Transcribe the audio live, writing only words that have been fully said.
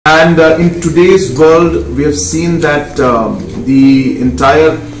And in today's world, we have seen that the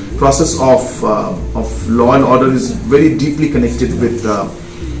entire process of law and order is very deeply connected with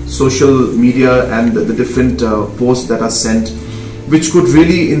social media and the different posts that are sent, which could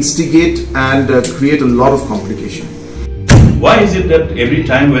really instigate and create a lot of complication. Why is it that every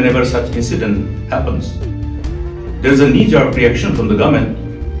time whenever such incident happens, there is a knee-jerk reaction from the government,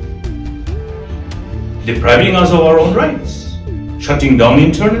 depriving us of our own rights, shutting down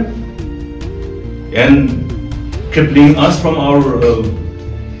internet, and crippling us from our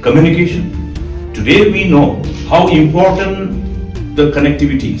communication? Today we know how important the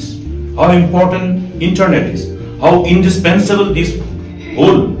connectivity is, how important internet is, how indispensable this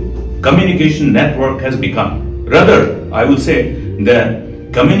whole communication network has become. Rather, I will say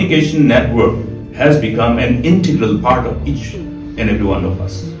that communication network has become an integral part of each and every one of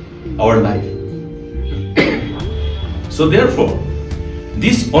us, our life. So therefore,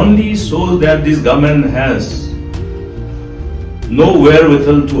 this only shows that this government has no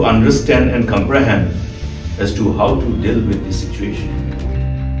wherewithal to understand and comprehend as to how to deal with this situation.